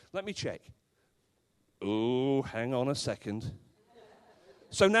right. Let me check. Oh, hang on a second.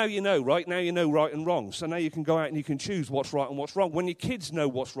 So now you know, right? Now you know right and wrong. So now you can go out and you can choose what's right and what's wrong. When your kids know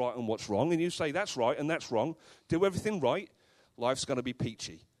what's right and what's wrong, and you say that's right and that's wrong, do everything right, life's going to be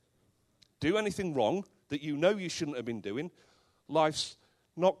peachy. Do anything wrong that you know you shouldn't have been doing, life's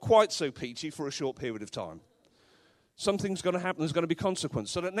not quite so peachy for a short period of time. Something's going to happen. There's going to be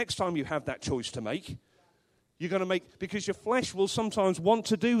consequence. So that next time you have that choice to make, you're going to make, because your flesh will sometimes want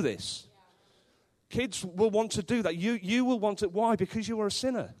to do this. Kids will want to do that. You will want it. Why? Because you are a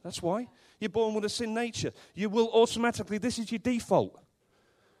sinner. That's why. You're born with a sin nature. You will automatically, this is your default.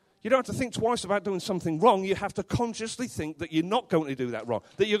 You don't have to think twice about doing something wrong. You have to consciously think that you're not going to do that wrong,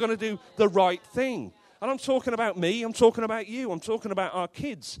 that you're going to do the right thing. And I'm talking about me. I'm talking about you. I'm talking about our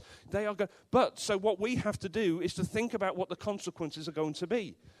kids. So what we have to do is to think about what the consequences are going to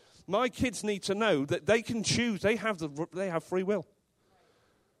be. My kids need to know that they can choose. They have free will.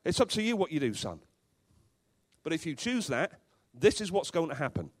 It's up to you what you do, son. But if you choose that, this is what's going to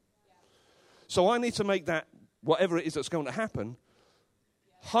happen. So I need to make that, whatever it is that's going to happen,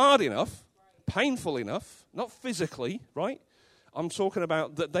 hard enough, painful enough, not physically, right? I'm talking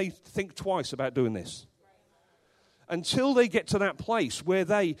about that they think twice about doing this. Until they get to that place where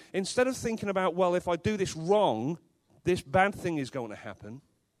they, instead of thinking about, well, if I do this wrong, this bad thing is going to happen,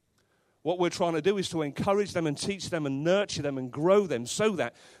 what we're trying to do is to encourage them and teach them and nurture them and grow them so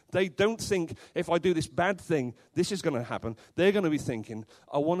that they don't think, if I do this bad thing, this is going to happen. They're going to be thinking,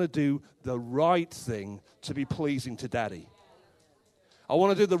 I want to do the right thing to be pleasing to Daddy. I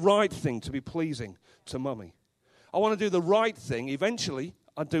want to do the right thing to be pleasing to Mummy. I want to do the right thing. Eventually,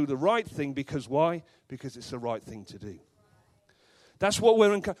 I do the right thing because why? Because it's the right thing to do. That's what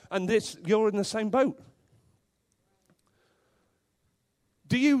we're in. And you're in the same boat.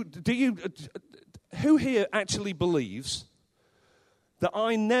 Who here actually believes that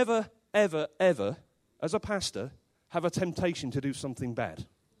I never, ever, ever, as a pastor, have a temptation to do something bad?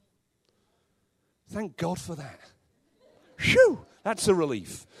 Thank God for that. Phew, that's a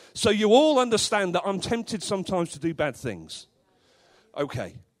relief. So you all understand that I'm tempted sometimes to do bad things.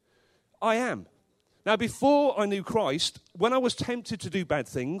 Okay, I am. Now, before I knew Christ, when I was tempted to do bad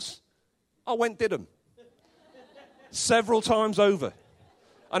things, I went and did them. Several times over.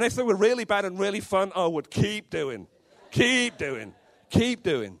 And if they were really bad and really fun, I would keep doing.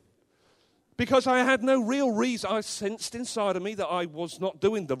 Because I had no real reason. I sensed inside of me that I was not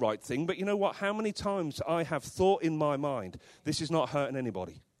doing the right thing. But you know what? How many times I have thought in my mind, this is not hurting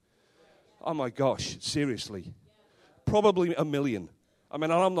anybody. Oh my gosh, seriously. Probably 1 million. I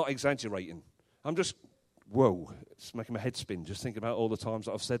mean, I'm not exaggerating. I'm just, whoa, it's making my head spin just thinking about all the times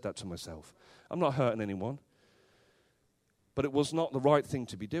that I've said that to myself. I'm not hurting anyone. But it was not the right thing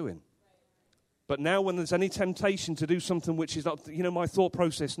to be doing. But now when there's any temptation to do something which is not, my thought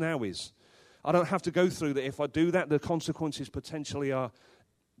process now is, I don't have to go through that. If I do that, the consequences potentially are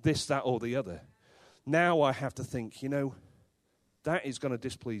this, that, or the other. Now I have to think, that is going to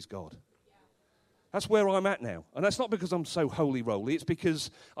displease God. That's where I'm at now. And that's not because I'm so holy roly. It's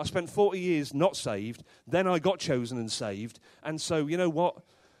because I spent 40 years not saved. Then I got chosen and saved. And so, you know what?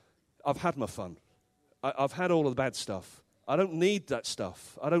 I've had my fun. I've had all of the bad stuff. I don't need that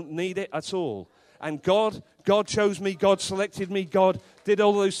stuff. I don't need it at all. And God chose me. God selected me. God did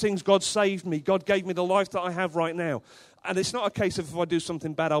all those things. God saved me. God gave me the life that I have right now. And it's not a case of if I do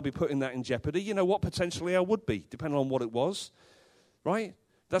something bad, I'll be putting that in jeopardy. You know what? Potentially I would be, depending on what it was. Right?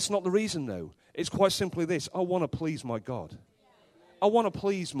 That's not the reason, though. It's quite simply this. I want to please my God. I want to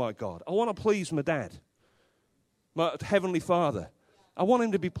please my God. I want to please my dad, my Heavenly Father. I want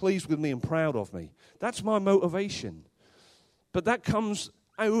him to be pleased with me and proud of me. That's my motivation. But that comes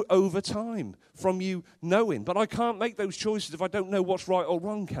over time from you knowing. But I can't make those choices if I don't know what's right or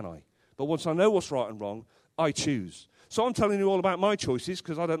wrong, can I? But once I know what's right and wrong, I choose. So I'm telling you all about my choices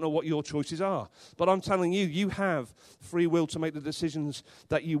because I don't know what your choices are. But I'm telling you, you have free will to make the decisions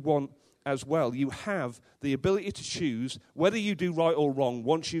that you want as well. You have the ability to choose whether you do right or wrong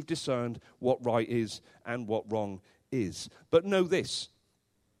once you've discerned what right is and what wrong is. But know this,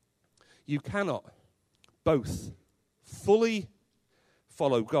 you cannot both fully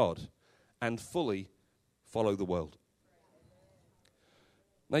follow God and fully follow the world.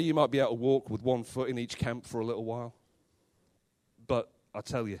 Now you might be able to walk with one foot in each camp for a little while, but I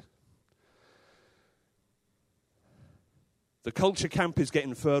tell you, the culture camp is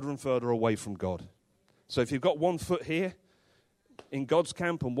getting further and further away from God. So if you've got 1 foot here in God's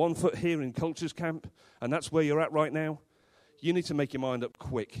camp and 1 foot here in culture's camp, and that's where you're at right now, you need to make your mind up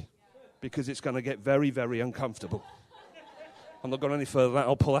quick because it's going to get very, very uncomfortable. I'm not going any further than that.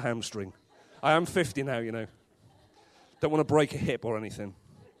 I'll pull a hamstring. I am 50 now, you know. Don't want to break a hip or anything.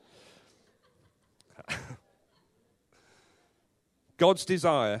 God's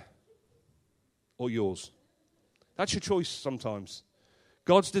desire or yours? That's your choice sometimes.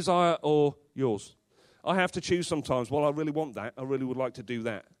 God's desire or yours? I have to choose sometimes. Well, I really want that. I really would like to do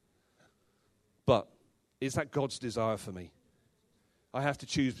that. But is that God's desire for me? I have to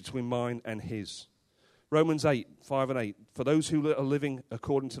choose between mine and his. Romans 8, 5 and 8. For those who are living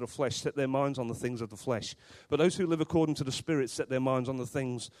according to the flesh, set their minds on the things of the flesh. But those who live according to the Spirit, set their minds on the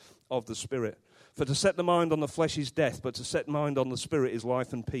things of the Spirit. For to set the mind on the flesh is death, but to set mind on the Spirit is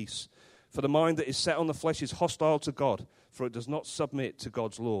life and peace. For the mind that is set on the flesh is hostile to God, for it does not submit to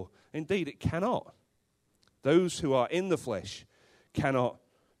God's law. Indeed, it cannot. Those who are in the flesh cannot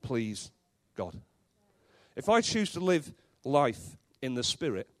please God. If I choose to live life in the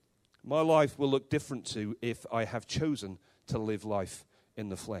Spirit, my life will look different to if I have chosen to live life in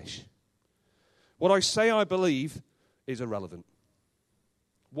the flesh. What I say I believe is irrelevant.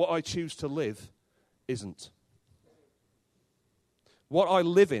 What I choose to live isn't. What I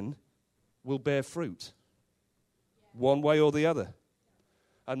live in will bear fruit, one way or the other.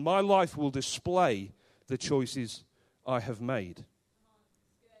 And my life will display the choices I have made.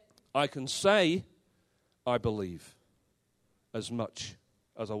 I can say I believe as much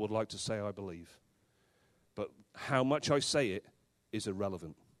as I would like to say I believe. But how much I say it is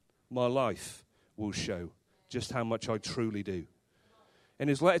irrelevant. My life will show just how much I truly do. In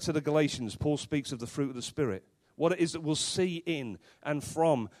his letter to the Galatians, Paul speaks of the fruit of the Spirit. What it is that we'll see in and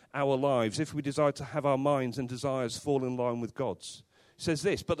from our lives if we desire to have our minds and desires fall in line with God's. He says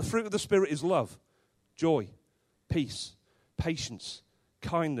this, but the fruit of the Spirit is love, joy, peace, patience,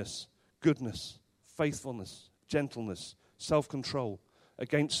 kindness, goodness, faithfulness, gentleness, self-control.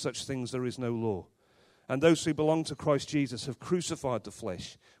 Against such things there is no law. And those who belong to Christ Jesus have crucified the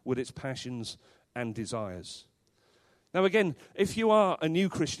flesh with its passions and desires. Now again, if you are a new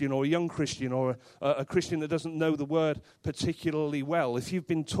Christian or a young Christian or a Christian that doesn't know the word particularly well, if you've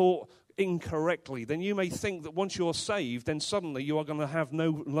been taught incorrectly, then you may think that once you're saved, then suddenly you are going to have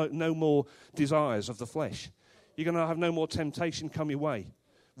no more desires of the flesh. You're going to have no more temptation come your way.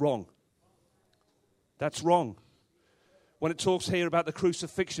 Wrong. That's wrong. When it talks here about the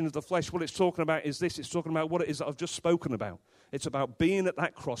crucifixion of the flesh, what it's talking about is this. It's talking about what it is that I've just spoken about. It's about being at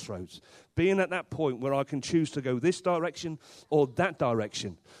that crossroads, being at that point where I can choose to go this direction or that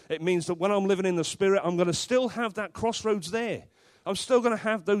direction. It means that when I'm living in the Spirit, I'm going to still have that crossroads there. I'm still going to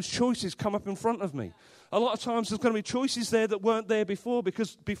have those choices come up in front of me. A lot of times there's going to be choices there that weren't there before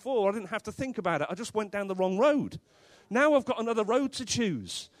because before I didn't have to think about it. I just went down the wrong road. Now I've got another road to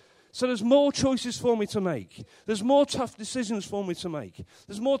choose. So there's more choices for me to make. There's more tough decisions for me to make.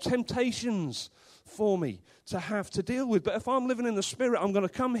 There's more temptations for me to have to deal with. But if I'm living in the Spirit, I'm going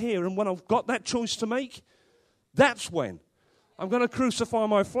to come here, and when I've got that choice to make, that's when I'm going to crucify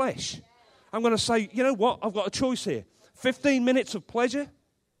my flesh. I'm going to say, you know what? I've got a choice here. 15 minutes of pleasure,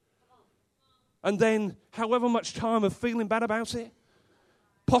 and then however much time of feeling bad about it,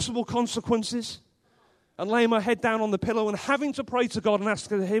 possible consequences, and laying my head down on the pillow and having to pray to God and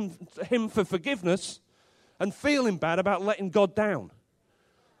ask him for forgiveness and feeling bad about letting God down.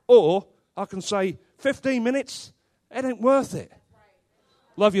 Or I can say, 15 minutes, it ain't worth it.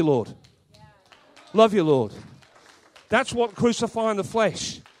 Love you, Lord. Love you, Lord. That's what crucifying the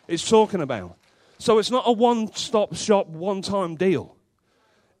flesh is talking about. So it's not a one-stop shop, one-time deal.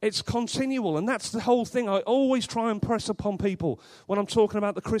 It's continual, and that's the whole thing I always try and press upon people when I'm talking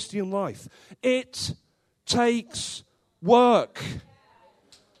about the Christian life. It takes work.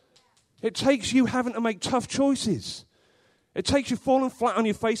 It takes you having to make tough choices. It takes you falling flat on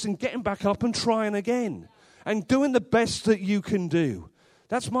your face and getting back up and trying again and doing the best that you can do.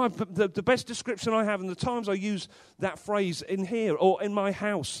 That's the best description I have, and the times I use that phrase in here or in my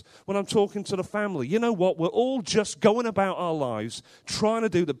house when I'm talking to the family. You know what? We're all just going about our lives trying to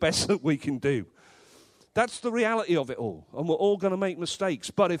do the best that we can do. That's the reality of it all, and we're all going to make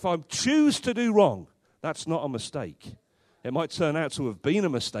mistakes. But if I choose to do wrong, that's not a mistake. It might turn out to have been a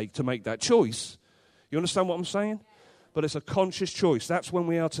mistake to make that choice. You understand what I'm saying? But it's a conscious choice. That's when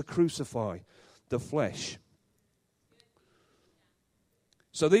we are to crucify the flesh.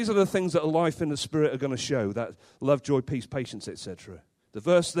 So these are the things that a life in the Spirit are going to show, that love, joy, peace, patience, etc. The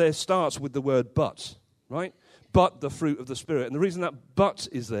verse there starts with the word but, right? But the fruit of the Spirit. And the reason that but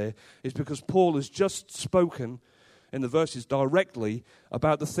is there is because Paul has just spoken in the verses directly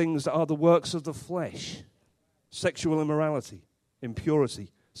about the things that are the works of the flesh. Sexual immorality,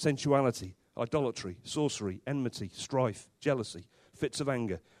 impurity, sensuality, idolatry, sorcery, enmity, strife, jealousy, fits of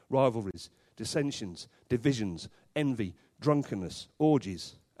anger, rivalries, dissensions, divisions, envy, drunkenness,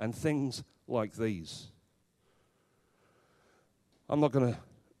 orgies, and things like these. I'm not going to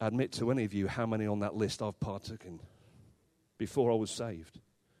admit to any of you how many on that list I've partaken before I was saved.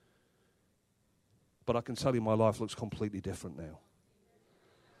 But I can tell you my life looks completely different now.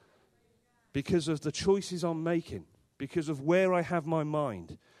 Because of the choices I'm making, because of where I have my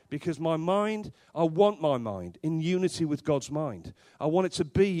mind, because my mind, I want my mind in unity with God's mind. I want it to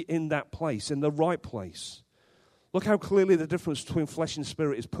be in that place, in the right place. Look how clearly the difference between flesh and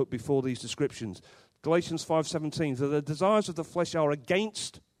spirit is put before these descriptions. Galatians 5:17, so the desires of the flesh are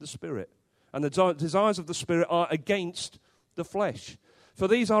against the spirit, and the desires of the spirit are against the flesh. For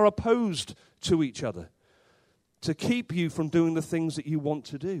these are opposed to each other, to keep you from doing the things that you want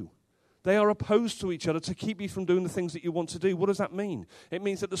to do. They are opposed to each other to keep you from doing the things that you want to do. What does that mean? It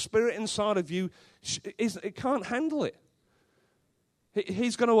means that the spirit inside of you, it can't handle it.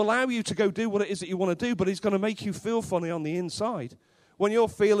 He's going to allow you to go do what it is that you want to do, but he's going to make you feel funny on the inside. When you're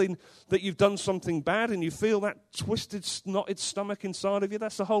feeling that you've done something bad and you feel that twisted, knotted stomach inside of you,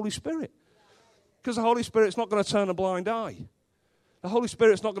 that's the Holy Spirit. Because the Holy Spirit's not going to turn a blind eye. The Holy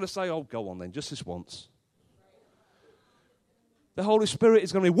Spirit's not going to say, oh, go on then, just this once. The Holy Spirit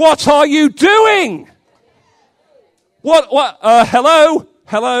is going to be, what are you doing? Hello?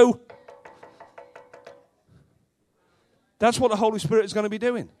 That's what the Holy Spirit is going to be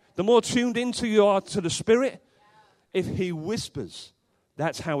doing. The more tuned into you are to the Spirit, if he whispers,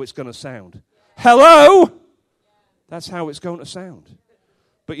 that's how it's going to sound. Hello? That's how it's going to sound.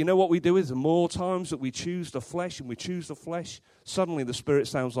 But you know what we do is the more times that we choose the flesh and we choose the flesh, suddenly the Spirit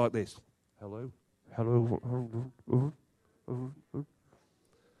sounds like this. Hello?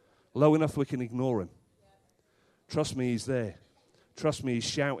 Low enough we can ignore him. Trust me, he's there. Trust me, he's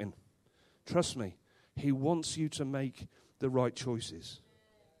shouting. Trust me, he wants you to make the right choices.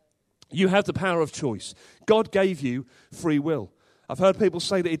 You have the power of choice. God gave you free will. I've heard people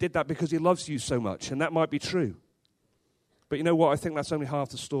say that he did that because he loves you so much, and that might be true. But you know what? I think that's only half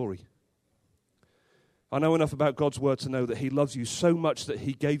the story. I know enough about God's word to know that he loves you so much that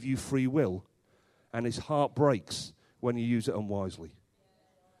he gave you free will, and his heart breaks when you use it unwisely.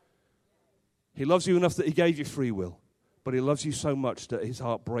 He loves you enough that he gave you free will, but he loves you so much that his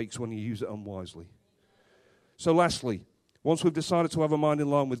heart breaks when you use it unwisely. So lastly, once we've decided to have a mind in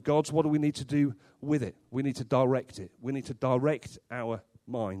line with God's, what do we need to do with it? We need to direct it. We need to direct our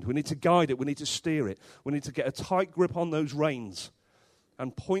mind. We need to guide it. We need to steer it. We need to get a tight grip on those reins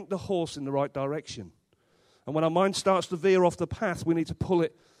and point the horse in the right direction. And when our mind starts to veer off the path, we need to pull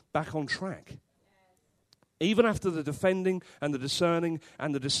it back on track. Even after the defending and the discerning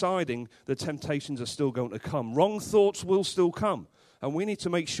and the deciding, the temptations are still going to come. Wrong thoughts will still come. And we need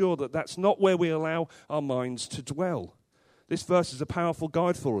to make sure that that's not where we allow our minds to dwell. This verse is a powerful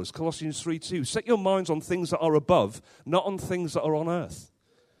guide for us. Colossians 3:2. Set your minds on things that are above, not on things that are on earth.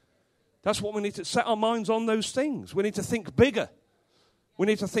 That's what we need to set our minds on, those things. We need to think bigger. We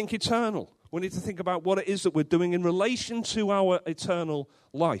need to think eternal. We need to think about what it is that we're doing in relation to our eternal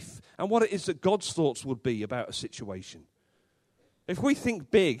life and what it is that God's thoughts would be about a situation. If we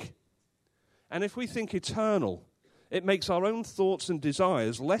think big and if we think eternal, it makes our own thoughts and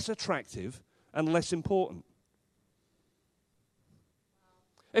desires less attractive and less important.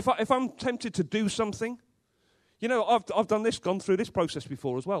 If I'm tempted to do something, you know, I've done this, gone through this process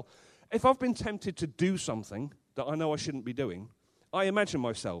before as well. If I've been tempted to do something that I know I shouldn't be doing, I imagine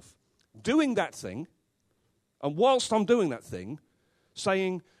myself doing that thing, and whilst I'm doing that thing,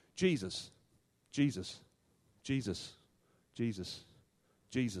 saying, Jesus, Jesus, Jesus, Jesus,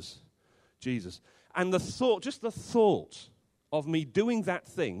 Jesus, Jesus. And the thought, just the thought of me doing that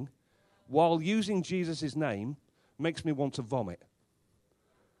thing while using Jesus' name makes me want to vomit.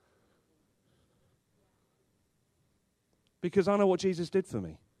 Because I know what Jesus did for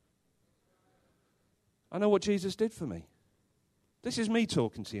me. I know what Jesus did for me. This is me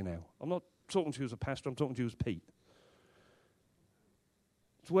talking to you now. I'm not talking to you as a pastor, I'm talking to you as Pete.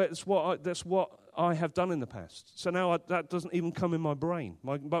 That's what I have done in the past. So now that doesn't even come in my brain.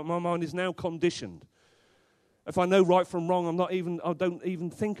 My mind is now conditioned. If I know right from wrong, I don't even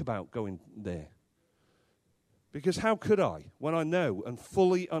think about going there. Because how could I, when I know and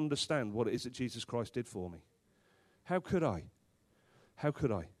fully understand what it is that Jesus Christ did for me? How could I? How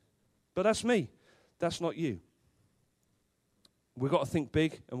could I? But that's me. That's not you. We've got to think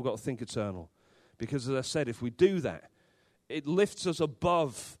big and we've got to think eternal. Because as I said, if we do that, it lifts us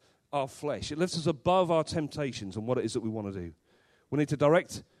above our flesh. It lifts us above our temptations and what it is that we want to do. We need to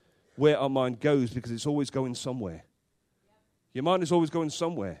direct where our mind goes because it's always going somewhere. Your mind is always going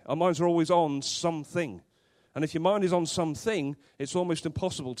somewhere. Our minds are always on something. And if your mind is on something, it's almost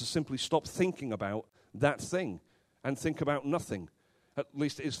impossible to simply stop thinking about that thing and think about nothing. At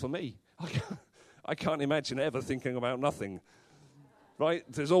least it is for me. I can't imagine ever thinking about nothing. Right?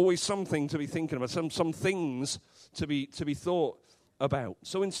 There's always something to be thinking about, some things to be thought about.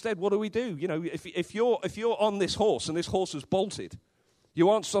 So instead, what do? You know, if you're on this horse and this horse is bolted, you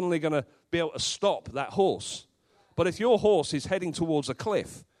aren't suddenly going to be able to stop that horse. But if your horse is heading towards a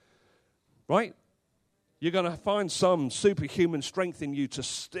cliff, right, you're going to find some superhuman strength in you to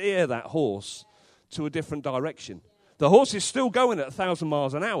steer that horse to a different direction. The horse is still going at 1,000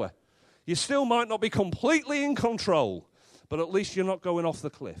 miles an hour. You still might not be completely in control, but at least you're not going off the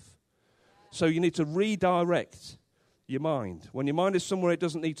cliff. So you need to redirect your mind. When your mind is somewhere it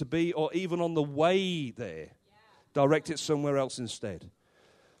doesn't need to be, or even on the way there, direct it somewhere else instead.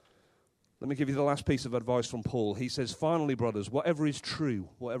 Let me give you the last piece of advice from Paul. He says, finally, brothers, whatever is true,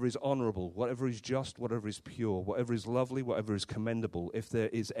 whatever is honorable, whatever is just, whatever is pure, whatever is lovely, whatever is commendable, if there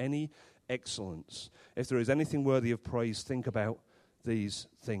is any excellence, if there is anything worthy of praise, think about these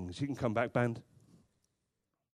things. You can come back, band.